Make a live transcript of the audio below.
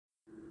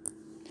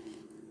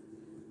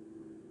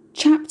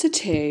Chapter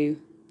 2.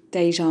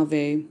 Deja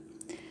Vu.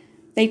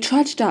 They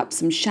trudged up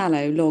some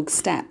shallow log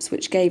steps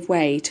which gave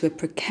way to a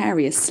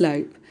precarious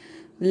slope.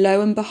 Lo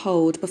and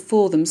behold,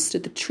 before them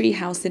stood the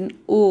treehouse in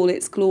all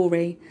its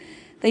glory.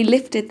 They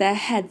lifted their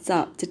heads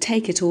up to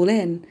take it all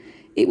in.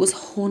 It was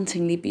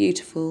hauntingly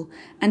beautiful,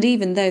 and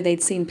even though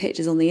they'd seen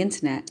pictures on the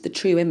internet, the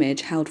true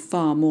image held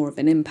far more of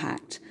an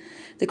impact.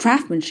 The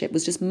craftsmanship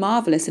was just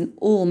marvellous in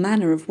all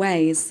manner of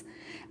ways.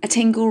 A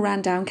tingle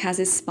ran down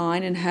Kaz's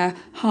spine, and her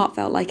heart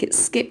felt like it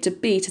skipped a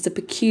beat as a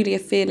peculiar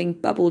feeling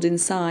bubbled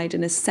inside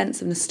and a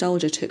sense of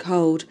nostalgia took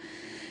hold.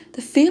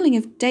 The feeling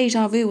of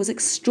déjà vu was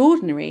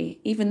extraordinary,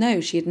 even though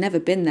she had never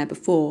been there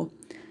before.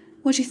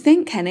 "What do you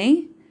think,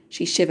 Kenny?"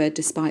 She shivered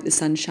despite the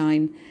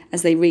sunshine,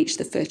 as they reached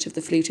the foot of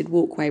the fluted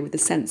walkway with a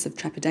sense of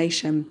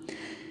trepidation.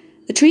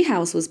 The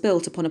treehouse was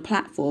built upon a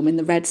platform in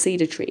the red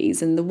cedar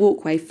trees, and the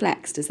walkway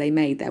flexed as they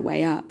made their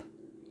way up.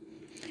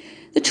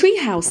 The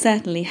treehouse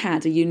certainly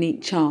had a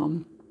unique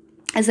charm.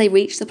 As they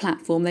reached the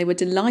platform, they were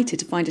delighted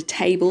to find a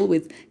table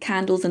with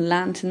candles and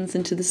lanterns,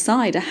 and to the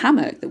side a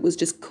hammock that was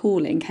just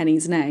calling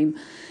Kenny's name.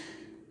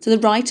 To the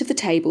right of the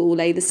table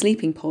lay the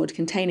sleeping pod,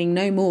 containing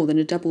no more than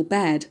a double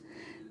bed.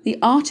 The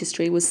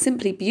artistry was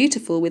simply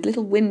beautiful, with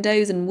little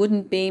windows and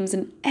wooden beams,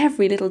 and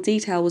every little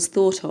detail was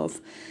thought of.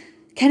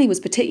 Kenny was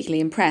particularly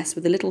impressed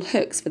with the little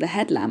hooks for the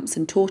headlamps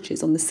and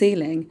torches on the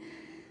ceiling.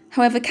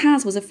 However,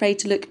 Kaz was afraid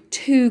to look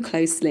too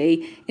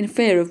closely, in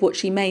fear of what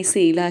she may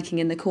see lurking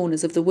in the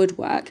corners of the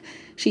woodwork.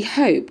 She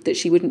hoped that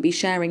she wouldn't be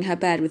sharing her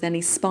bed with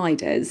any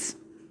spiders.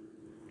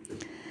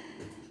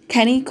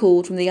 Kenny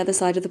called from the other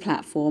side of the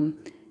platform.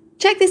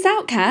 "Check this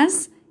out,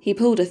 Kaz!" He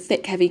pulled a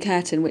thick, heavy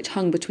curtain which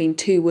hung between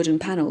two wooden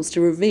panels to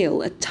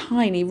reveal a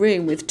tiny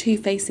room with two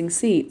facing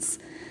seats.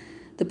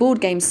 The board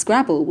game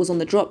Scrabble was on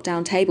the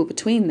drop-down table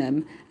between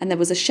them, and there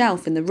was a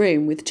shelf in the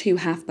room with two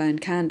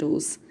half-burned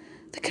candles.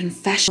 "The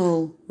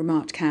confessional,"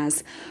 remarked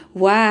Kaz.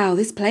 "Wow,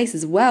 this place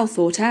is well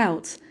thought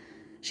out,"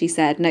 she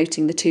said,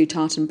 noting the two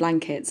tartan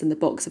blankets and the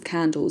box of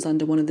candles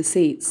under one of the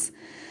seats.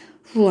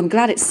 "Oh, I'm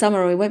glad it's summer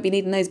and we won't be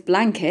needing those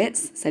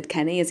blankets," said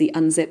Kenny as he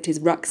unzipped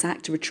his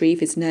rucksack to retrieve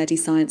his nerdy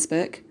science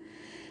book.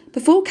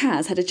 Before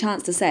Kaz had a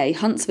chance to say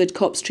Huntsford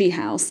Copse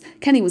Treehouse,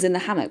 Kenny was in the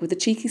hammock with a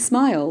cheeky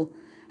smile.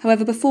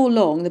 However, before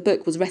long the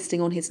book was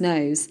resting on his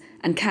nose,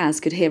 and Kaz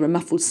could hear a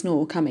muffled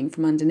snore coming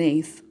from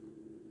underneath.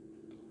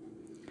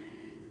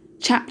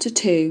 Chapter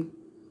 2.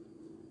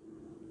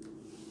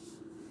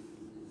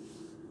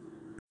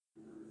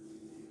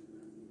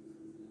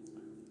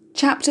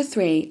 Chapter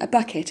 3. A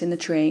bucket in the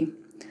tree.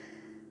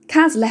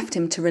 Kaz left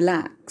him to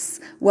relax,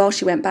 while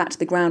she went back to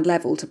the ground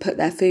level to put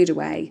their food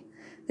away.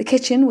 The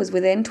kitchen was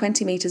within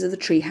 20 metres of the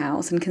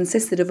treehouse and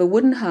consisted of a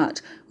wooden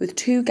hut with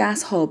two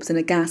gas hobs and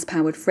a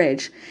gas-powered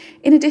fridge.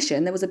 In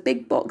addition, there was a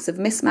big box of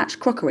mismatched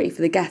crockery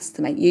for the guests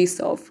to make use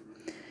of.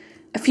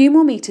 A few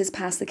more metres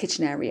past the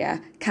kitchen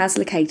area, Kaz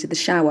located the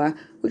shower,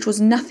 which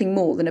was nothing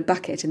more than a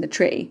bucket in the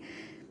tree.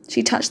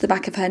 She touched the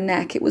back of her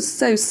neck. It was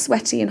so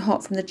sweaty and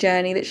hot from the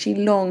journey that she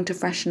longed to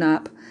freshen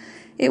up.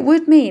 It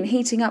would mean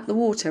heating up the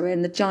water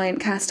in the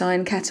giant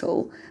cast-iron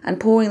kettle and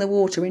pouring the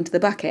water into the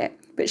bucket,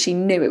 but she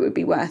knew it would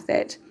be worth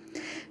it.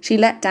 She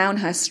let down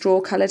her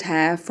straw-coloured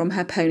hair from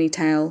her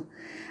ponytail,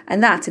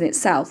 and that in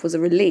itself was a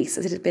release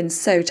as it had been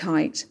so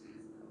tight.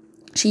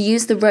 She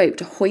used the rope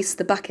to hoist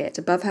the bucket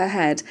above her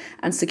head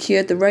and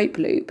secured the rope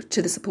loop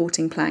to the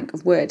supporting plank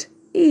of wood.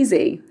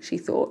 Easy, she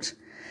thought.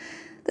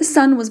 The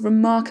sun was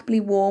remarkably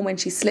warm when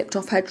she slipped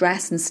off her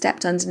dress and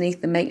stepped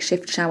underneath the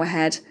makeshift shower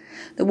head.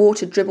 The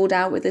water dribbled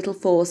out with little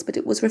force, but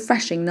it was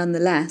refreshing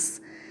nonetheless.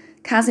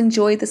 Kaz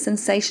enjoyed the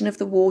sensation of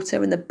the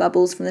water and the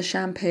bubbles from the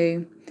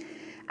shampoo.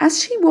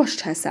 As she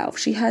washed herself,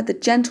 she heard the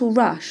gentle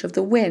rush of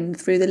the wind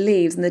through the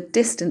leaves and the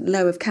distant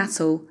low of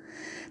cattle.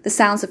 The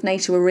sounds of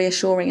nature were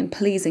reassuring and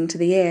pleasing to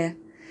the ear.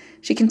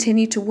 She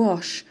continued to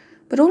wash,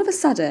 but all of a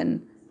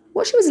sudden,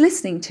 what she was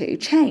listening to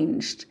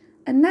changed,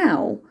 and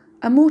now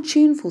a more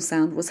tuneful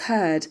sound was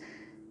heard.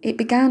 It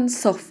began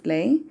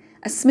softly,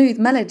 a smooth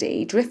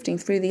melody drifting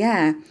through the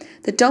air.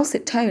 The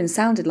dulcet tones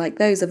sounded like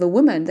those of a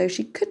woman, though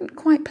she couldn't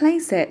quite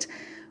place it.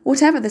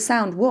 Whatever the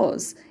sound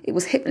was, it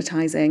was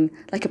hypnotising,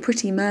 like a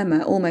pretty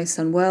murmur, almost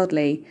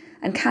unworldly,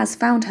 and Kaz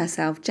found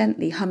herself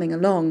gently humming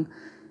along,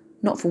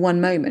 not for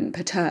one moment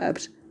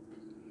perturbed.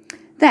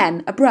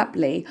 Then,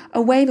 abruptly,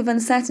 a wave of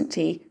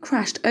uncertainty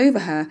crashed over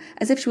her,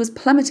 as if she was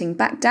plummeting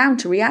back down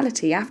to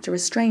reality after a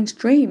strange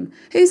dream.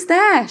 "Who's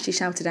there?" she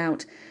shouted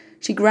out.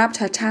 She grabbed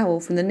her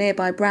towel from the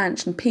nearby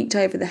branch and peeked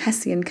over the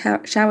Hessian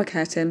shower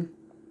curtain.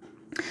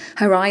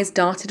 Her eyes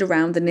darted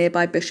around the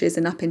nearby bushes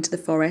and up into the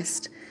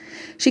forest.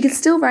 She could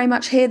still very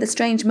much hear the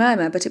strange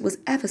murmur, but it was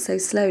ever so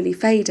slowly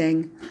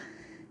fading.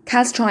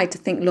 Kaz tried to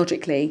think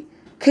logically.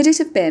 Could it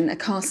have been a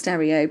car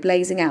stereo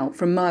blazing out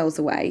from miles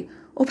away,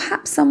 or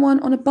perhaps someone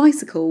on a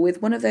bicycle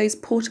with one of those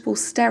portable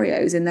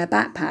stereos in their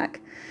backpack?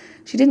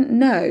 She didn't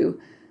know,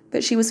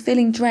 but she was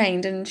feeling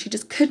drained and she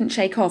just couldn't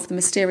shake off the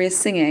mysterious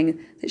singing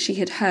that she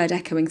had heard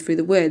echoing through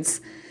the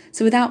woods.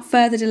 So without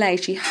further delay,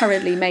 she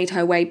hurriedly made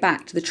her way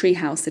back to the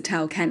treehouse to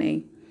tell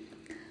Kenny.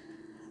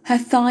 Her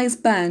thighs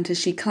burnt as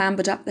she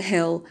clambered up the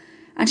hill.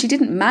 and she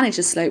didn't manage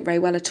the slope very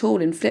well at all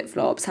in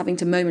flip-flops, having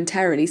to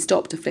momentarily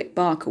stop to flick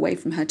bark away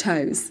from her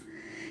toes.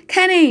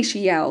 "Kenny!" she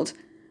yelled.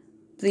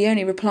 The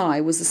only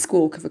reply was the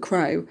squawk of a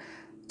crow.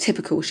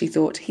 Typical, she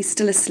thought. He's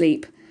still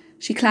asleep.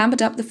 She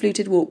clambered up the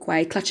fluted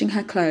walkway, clutching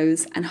her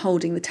clothes and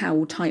holding the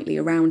towel tightly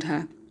around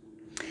her.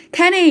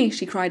 "Kenny!"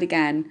 she cried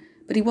again,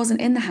 but he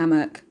wasn't in the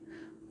hammock.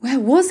 Where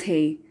was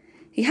he?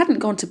 He hadn't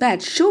gone to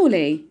bed,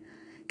 surely.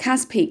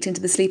 Kaz peeked into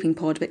the sleeping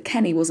pod, but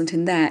Kenny wasn't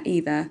in there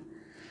either.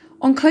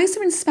 On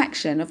closer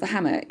inspection of the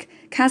hammock,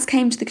 Kaz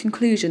came to the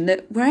conclusion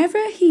that wherever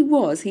he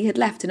was he had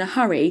left in a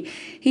hurry.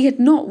 He had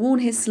not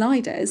worn his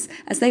sliders,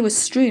 as they were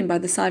strewn by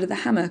the side of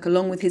the hammock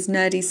along with his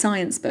nerdy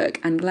science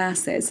book and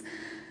glasses.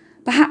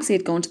 Perhaps he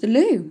had gone to the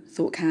loo,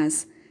 thought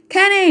Kaz.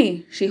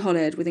 "Kenny!" she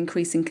hollered with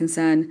increasing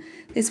concern.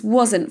 This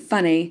wasn't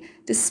funny.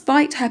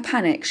 Despite her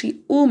panic,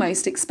 she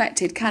almost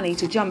expected Kenny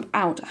to jump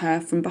out at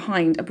her from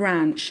behind a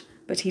branch,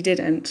 but he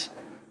didn't.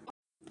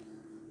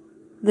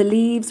 The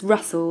leaves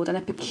rustled and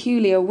a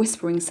peculiar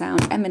whispering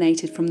sound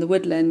emanated from the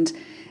woodland.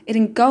 It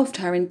engulfed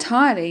her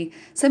entirely,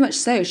 so much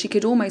so she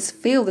could almost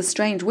feel the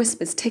strange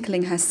whispers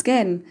tickling her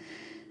skin.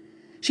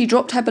 She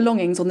dropped her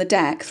belongings on the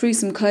deck, threw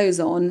some clothes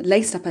on,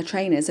 laced up her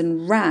trainers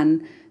and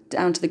ran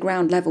down to the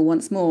ground level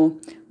once more.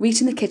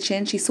 Reaching the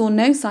kitchen, she saw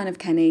no sign of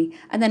Kenny,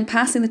 and then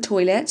passing the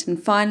toilet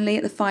and finally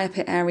at the fire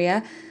pit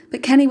area,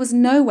 but Kenny was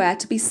nowhere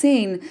to be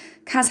seen.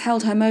 Kaz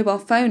held her mobile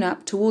phone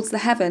up towards the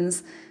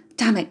heavens.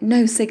 Damn it,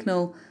 no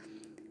signal.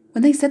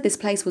 When they said this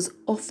place was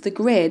off the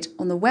grid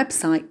on the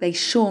website, they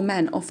sure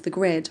meant off the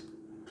grid.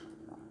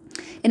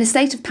 In a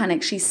state of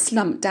panic, she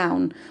slumped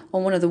down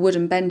on one of the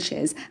wooden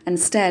benches and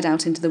stared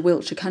out into the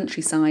Wiltshire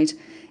countryside.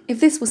 If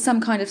this was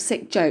some kind of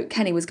sick joke,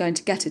 Kenny was going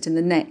to get it in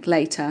the neck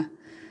later.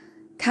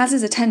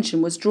 Kaz's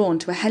attention was drawn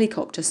to a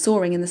helicopter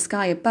soaring in the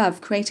sky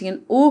above, creating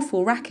an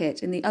awful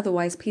racket in the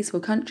otherwise peaceful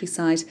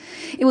countryside.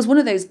 It was one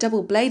of those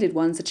double-bladed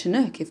ones, a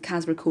Chinook, if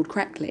Kaz recalled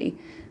correctly.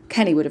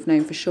 Kenny would have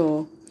known for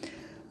sure.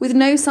 With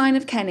no sign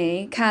of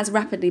Kenny, Kaz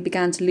rapidly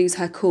began to lose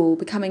her cool,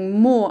 becoming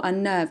more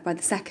unnerved by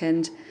the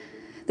second.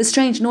 The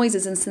strange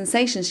noises and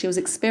sensations she was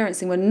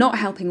experiencing were not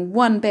helping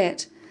one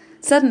bit.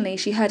 Suddenly,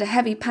 she heard a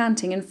heavy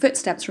panting and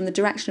footsteps from the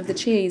direction of the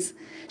trees.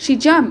 She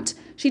jumped.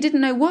 She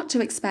didn't know what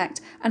to expect,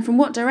 and from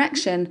what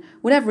direction,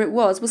 whatever it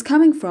was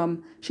coming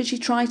from. Should she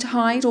try to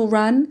hide or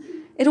run?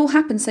 It all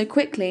happened so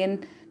quickly,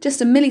 and just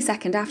a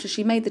millisecond after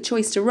she made the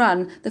choice to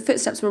run, the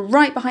footsteps were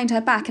right behind her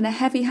back and a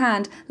heavy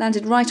hand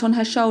landed right on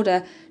her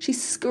shoulder. She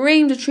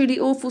screamed a truly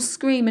awful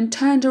scream and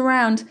turned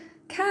around.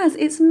 "Kaz,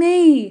 it's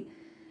me!"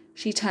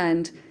 She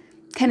turned.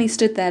 Kenny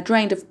stood there,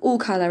 drained of all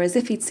colour, as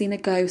if he'd seen a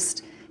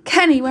ghost.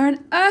 "Kenny, where on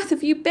earth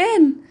have you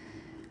been?"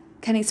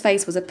 Kenny's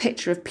face was a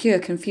picture of pure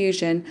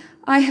confusion.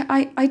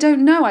 I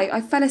don't know.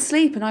 I fell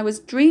asleep and I was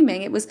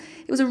dreaming. It was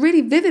a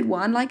really vivid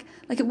one, like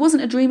it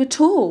wasn't a dream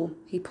at all."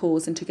 He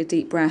paused and took a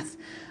deep breath.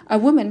 "A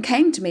woman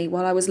came to me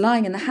while I was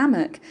lying in the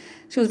hammock.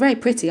 She was very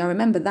pretty, I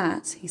remember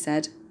that," he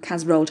said.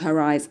 Kaz rolled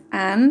her eyes.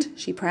 "And?"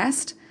 she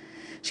pressed.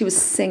 "She was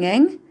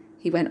singing,"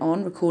 he went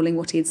on, recalling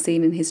what he had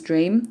seen in his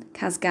dream.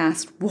 Kaz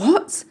gasped.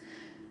 "What?"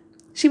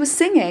 "She was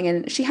singing,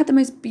 and she had the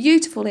most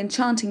beautiful,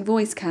 enchanting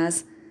voice,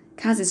 Kaz."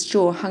 Kaz's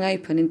jaw hung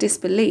open in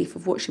disbelief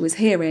of what she was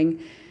hearing.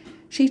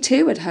 She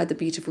too had heard the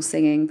beautiful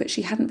singing, but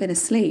she hadn't been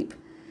asleep.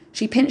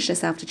 She pinched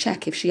herself to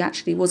check if she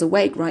actually was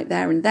awake right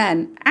there and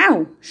then.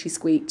 "Ow!" she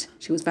squeaked.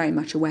 She was very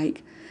much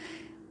awake.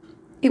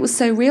 "It was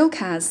so real,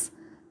 Kaz.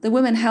 The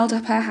woman held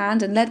up her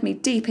hand and led me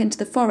deep into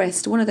the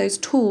forest, one of those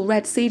tall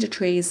red cedar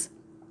trees."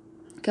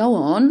 "Go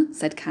on,"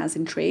 said Kaz,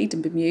 intrigued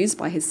and bemused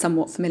by his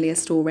somewhat familiar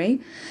story.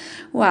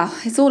 "Well,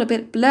 it's all a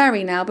bit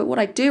blurry now, but what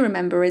I do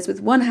remember is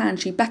with one hand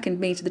she beckoned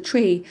me to the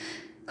tree,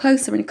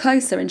 closer and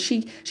closer, and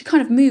she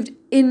kind of moved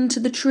into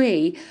the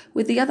tree.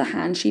 With the other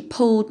hand she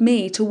pulled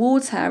me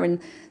towards her and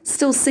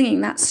still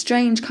singing that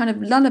strange kind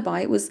of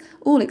lullaby. It was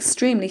all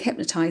extremely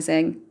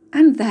hypnotising.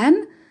 And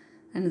then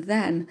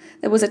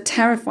there was a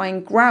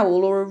terrifying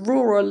growl or a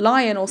roar or a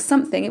lion or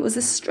something. It was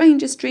the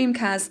strangest dream,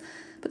 Kaz.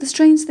 But the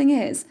strange thing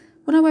is,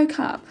 when I woke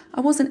up,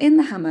 I wasn't in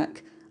the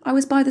hammock. I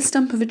was by the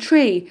stump of a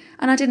tree,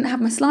 and I didn't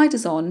have my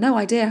sliders on. No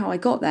idea how I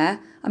got there.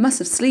 I must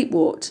have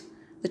sleepwalked."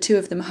 The two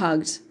of them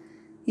hugged.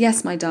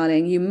 "Yes, my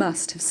darling, you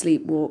must have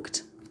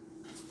sleepwalked."